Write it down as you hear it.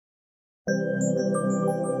Hey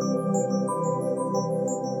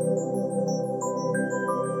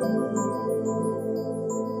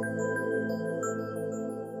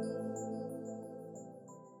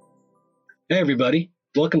everybody,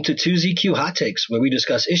 welcome to 2ZQ Hot Takes, where we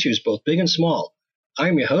discuss issues both big and small.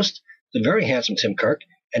 I'm your host, the very handsome Tim Kirk,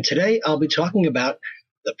 and today I'll be talking about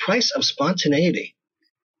the price of spontaneity.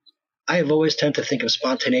 I have always tended to think of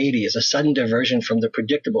spontaneity as a sudden diversion from the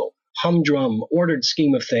predictable, humdrum, ordered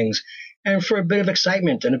scheme of things, and for a bit of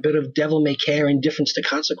excitement and a bit of devil-may-care indifference to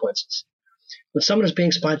consequences. When someone is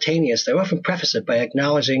being spontaneous, they often preface it by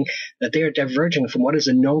acknowledging that they are diverging from what is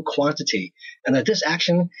a known quantity, and that this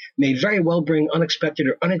action may very well bring unexpected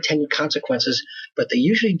or unintended consequences, but they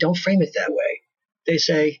usually don't frame it that way. They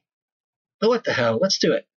say, "Oh, what the hell, let's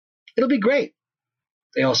do it. It'll be great."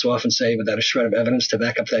 They also often say, without a shred of evidence to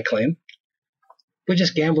back up that claim, "We're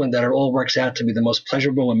just gambling that it all works out to be the most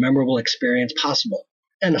pleasurable and memorable experience possible,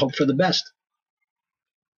 and hope for the best."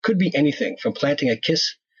 Could be anything from planting a big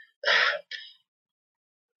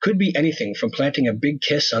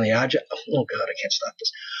kiss on the object. Oh God, I can't stop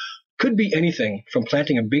this. Could be anything from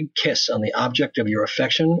planting a big kiss on the object of your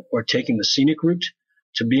affection, or taking the scenic route,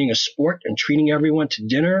 to being a sport and treating everyone to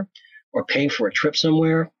dinner, or paying for a trip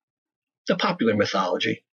somewhere. The popular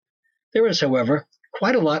mythology. There is, however,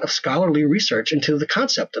 quite a lot of scholarly research into the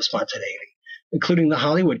concept of spontaneity, including the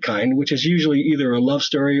Hollywood kind, which is usually either a love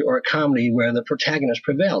story or a comedy where the protagonist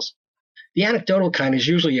prevails. The anecdotal kind is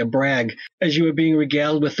usually a brag, as you are being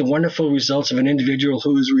regaled with the wonderful results of an individual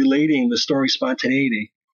who is relating the story's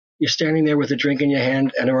spontaneity. You're standing there with a drink in your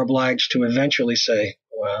hand and are obliged to eventually say,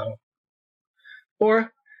 "Wow."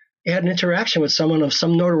 Or you had an interaction with someone of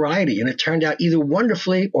some notoriety and it turned out either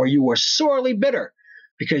wonderfully or you were sorely bitter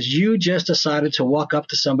because you just decided to walk up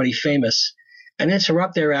to somebody famous and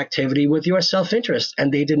interrupt their activity with your self-interest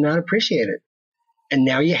and they did not appreciate it. And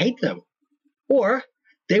now you hate them. Or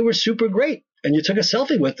they were super great, and you took a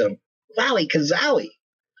selfie with them. Valley Kazowie.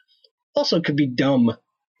 Also could be dumb,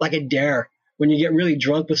 like a dare, when you get really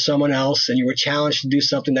drunk with someone else and you were challenged to do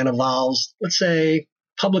something that involves, let's say,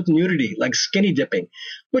 public nudity, like skinny dipping,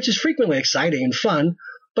 which is frequently exciting and fun,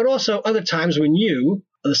 but also other times when you,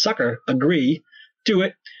 the sucker, agree, do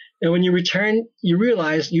it, and when you return, you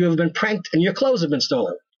realize you have been pranked and your clothes have been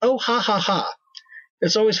stolen. Oh, ha, ha, ha.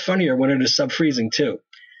 It's always funnier when it is sub-freezing, too.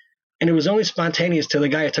 And it was only spontaneous till the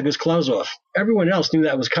guy took his clothes off. Everyone else knew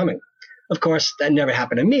that was coming. Of course, that never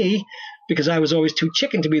happened to me, because I was always too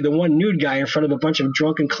chicken to be the one nude guy in front of a bunch of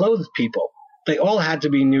drunken clothed people. They all had to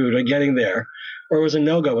be nude or getting there, or it was a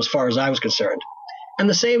no-go as far as I was concerned. And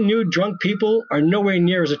the same nude drunk people are nowhere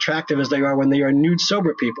near as attractive as they are when they are nude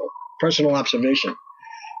sober people. Personal observation.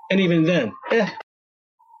 And even then,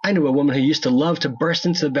 I knew a woman who used to love to burst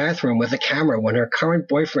into the bathroom with a camera when her current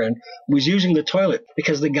boyfriend was using the toilet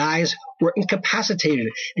because the guys were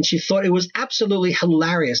incapacitated, and she thought it was absolutely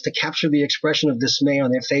hilarious to capture the expression of dismay on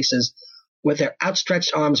their faces with their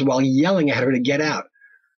outstretched arms while yelling at her to get out.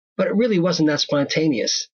 But it really wasn't that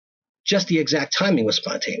spontaneous. Just the exact timing was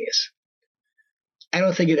spontaneous. I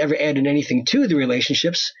don't think it ever added anything to the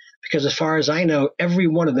relationships because as far as I know, every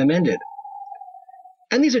one of them ended.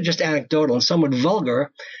 And these are just anecdotal and somewhat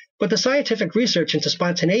vulgar, but the scientific research into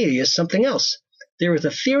spontaneity is something else. There is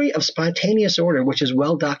a theory of spontaneous order which is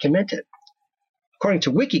well documented. According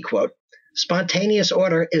to WikiQuote, spontaneous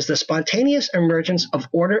order is the spontaneous emergence of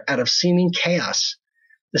order out of seeming chaos.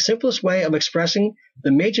 The simplest way of expressing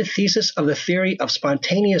the major thesis of the theory of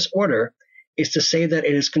spontaneous order is to say that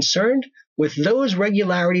it is concerned with those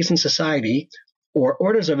regularities in society or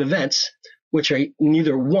orders of events which are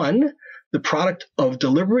neither one, the product of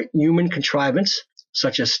deliberate human contrivance,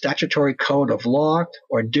 such as statutory code of law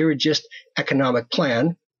or dirigist economic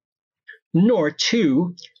plan, nor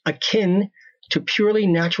two, akin to purely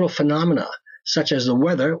natural phenomena, such as the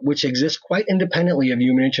weather, which exists quite independently of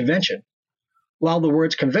human intervention. While the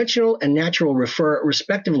words conventional and natural refer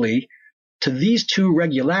respectively to these two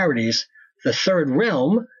regularities, the third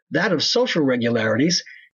realm, that of social regularities,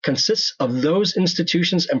 consists of those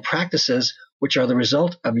institutions and practices which are the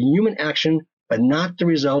result of human action, but not the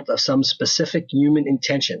result of some specific human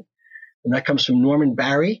intention. And that comes from Norman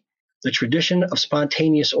Barry, The Tradition of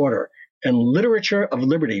Spontaneous Order, and Literature of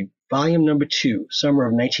Liberty, volume number 2, summer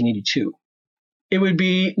of 1982. It would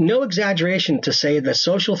be no exaggeration to say that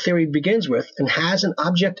social theory begins with and has an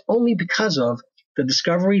object only because of the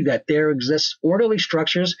discovery that there exists orderly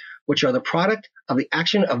structures which are the product of the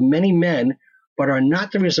action of many men, but are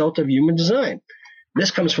not the result of human design.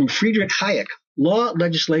 This comes from Friedrich Hayek, Law,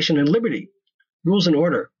 Legislation, and Liberty, Rules and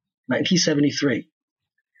Order, 1973.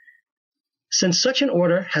 Since such an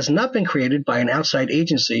order has not been created by an outside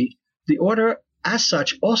agency, the order as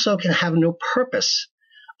such, also can have no purpose,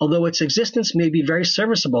 although its existence may be very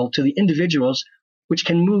serviceable to the individuals which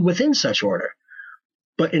can move within such order.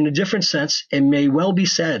 But in a different sense, it may well be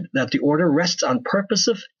said that the order rests on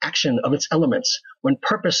purposive action of its elements, when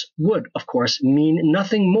purpose would, of course, mean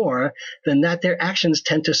nothing more than that their actions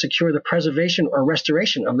tend to secure the preservation or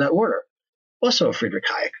restoration of that order. Also Friedrich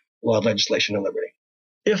Hayek, Law of Legislation and Liberty.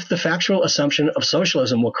 If the factual assumption of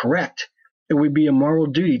socialism were correct, it would be a moral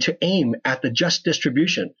duty to aim at the just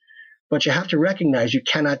distribution, but you have to recognize you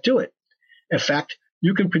cannot do it. In fact,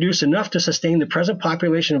 you can produce enough to sustain the present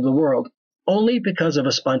population of the world only because of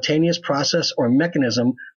a spontaneous process or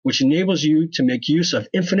mechanism which enables you to make use of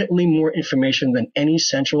infinitely more information than any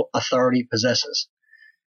central authority possesses.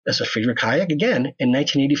 This is Friedrich Hayek again in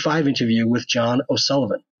 1985 interview with John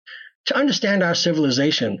O'Sullivan. To understand our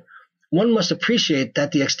civilization, one must appreciate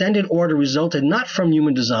that the extended order resulted not from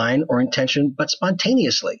human design or intention, but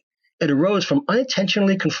spontaneously. It arose from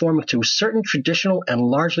unintentionally conforming to certain traditional and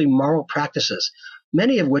largely moral practices,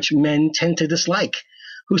 many of which men tend to dislike,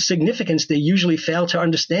 whose significance they usually fail to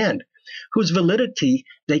understand, whose validity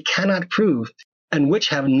they cannot prove, and which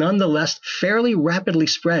have nonetheless fairly rapidly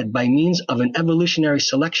spread by means of an evolutionary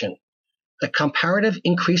selection, the comparative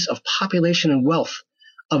increase of population and wealth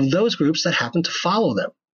of those groups that happen to follow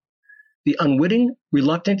them. The unwitting,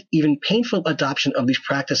 reluctant, even painful adoption of these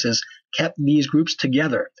practices kept these groups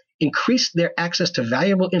together, increased their access to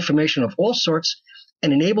valuable information of all sorts,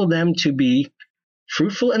 and enabled them to be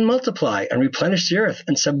fruitful and multiply and replenish the earth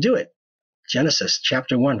and subdue it. Genesis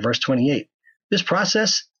chapter 1, verse 28. This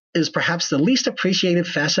process is perhaps the least appreciated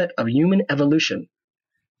facet of human evolution.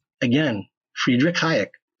 Again, Friedrich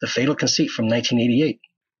Hayek, The Fatal Conceit from 1988.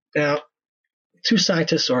 Now, two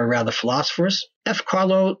scientists, or rather philosophers, F.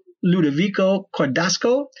 Carlo Ludovico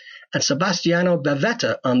Cordasco and Sebastiano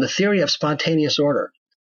Bavetta, on the theory of spontaneous order.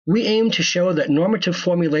 We aim to show that normative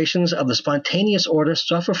formulations of the spontaneous order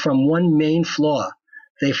suffer from one main flaw.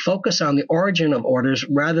 They focus on the origin of orders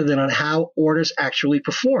rather than on how orders actually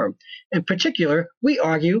perform. In particular, we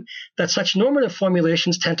argue that such normative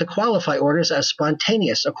formulations tend to qualify orders as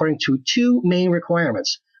spontaneous according to two main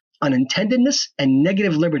requirements: unintendedness and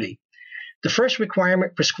negative liberty. The first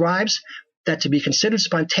requirement prescribes that to be considered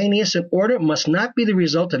spontaneous, an order must not be the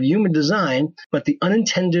result of human design, but the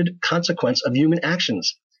unintended consequence of human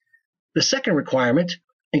actions. The second requirement,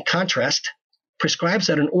 in contrast, prescribes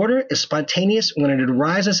that an order is spontaneous when it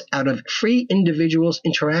arises out of free individuals'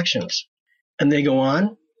 interactions. And they go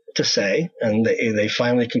on to say, and they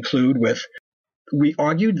finally conclude with, we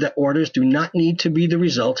argued that orders do not need to be the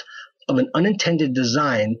result of an unintended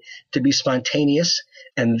design to be spontaneous,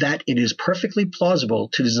 and that it is perfectly plausible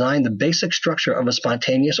to design the basic structure of a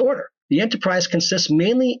spontaneous order. The enterprise consists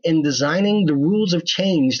mainly in designing the rules of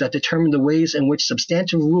change that determine the ways in which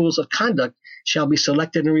substantive rules of conduct shall be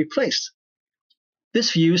selected and replaced.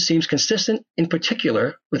 This view seems consistent in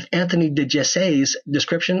particular with Anthony de Jesse's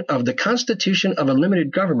description of the constitution of a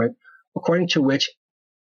limited government, according to which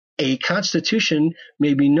a constitution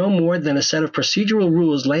may be no more than a set of procedural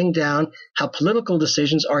rules laying down how political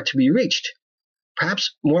decisions are to be reached.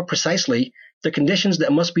 Perhaps more precisely, the conditions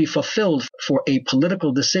that must be fulfilled for a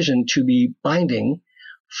political decision to be binding,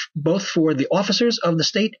 both for the officers of the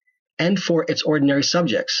state and for its ordinary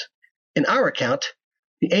subjects. In our account,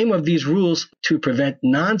 the aim of these rules to prevent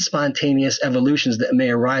non-spontaneous evolutions that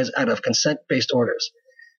may arise out of consent-based orders.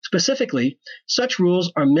 Specifically, such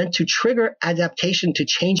rules are meant to trigger adaptation to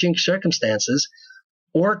changing circumstances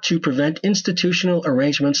or to prevent institutional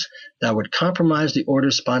arrangements that would compromise the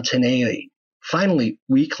order's spontaneity. Finally,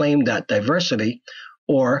 we claim that diversity,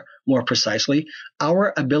 or more precisely,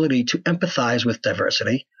 our ability to empathize with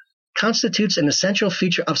diversity, constitutes an essential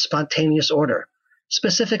feature of spontaneous order.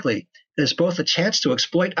 Specifically, it is both a chance to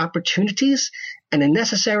exploit opportunities and a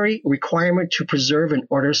necessary requirement to preserve an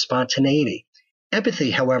order's spontaneity.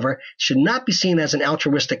 Empathy, however, should not be seen as an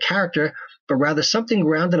altruistic character, but rather something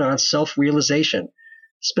grounded on self-realization.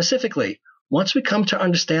 Specifically, once we come to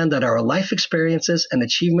understand that our life experiences and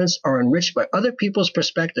achievements are enriched by other people's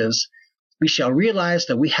perspectives, we shall realize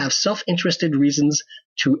that we have self-interested reasons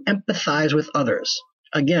to empathize with others.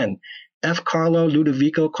 Again, F. Carlo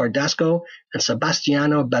Ludovico Cordasco and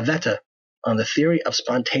Sebastiano Bavetta on the theory of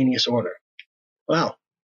spontaneous order. Well,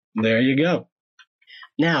 there you go.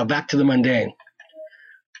 Now, back to the mundane.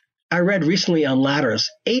 I read recently on Ladders,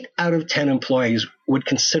 8 out of 10 employees would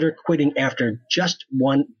consider quitting after just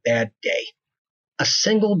one bad day. A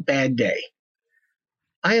single bad day.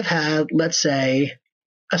 I have had, let's say,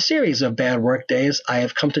 a series of bad work days I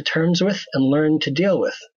have come to terms with and learned to deal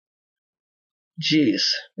with.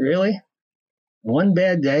 Geez, really? One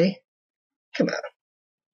bad day? Come on.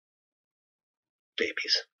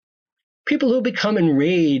 babies. People who become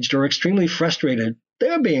enraged or extremely frustrated,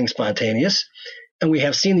 they're being spontaneous. And we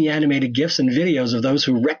have seen the animated GIFs and videos of those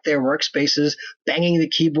who wreck their workspaces, banging the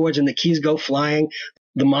keyboards and the keys go flying.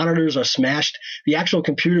 The monitors are smashed. The actual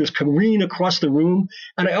computers careen across the room.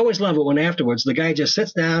 And I always love it when afterwards the guy just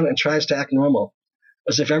sits down and tries to act normal,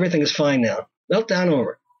 as if everything is fine now. Meltdown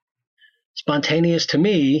over. Spontaneous to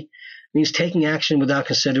me means taking action without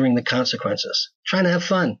considering the consequences, trying to have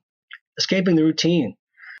fun, escaping the routine.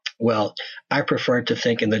 Well, I prefer to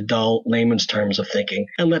think in the dull layman's terms of thinking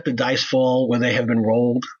and let the dice fall where they have been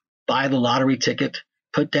rolled, buy the lottery ticket,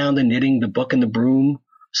 put down the knitting, the book, and the broom,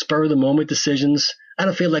 spur of the moment decisions. I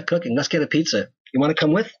don't feel like cooking. Let's get a pizza. You want to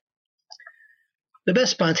come with? The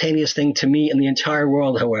best spontaneous thing to me in the entire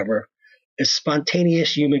world, however, is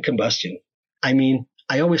spontaneous human combustion. I mean,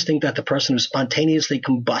 I always think that the person who spontaneously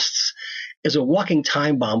combusts is a walking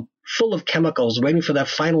time bomb full of chemicals waiting for that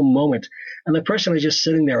final moment, and the person is just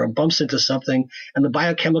sitting there or bumps into something, and the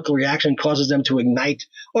biochemical reaction causes them to ignite,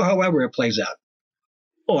 or however it plays out.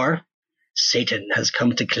 Or Satan has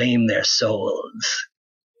come to claim their souls.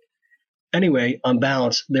 Anyway, on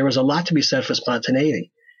balance, there is a lot to be said for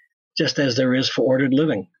spontaneity, just as there is for ordered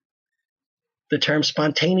living. The term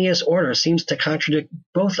spontaneous order seems to contradict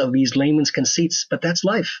both of these layman's conceits, but that's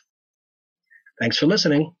life. Thanks for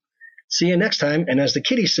listening. See you next time, and as the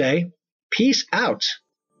kiddies say, peace out.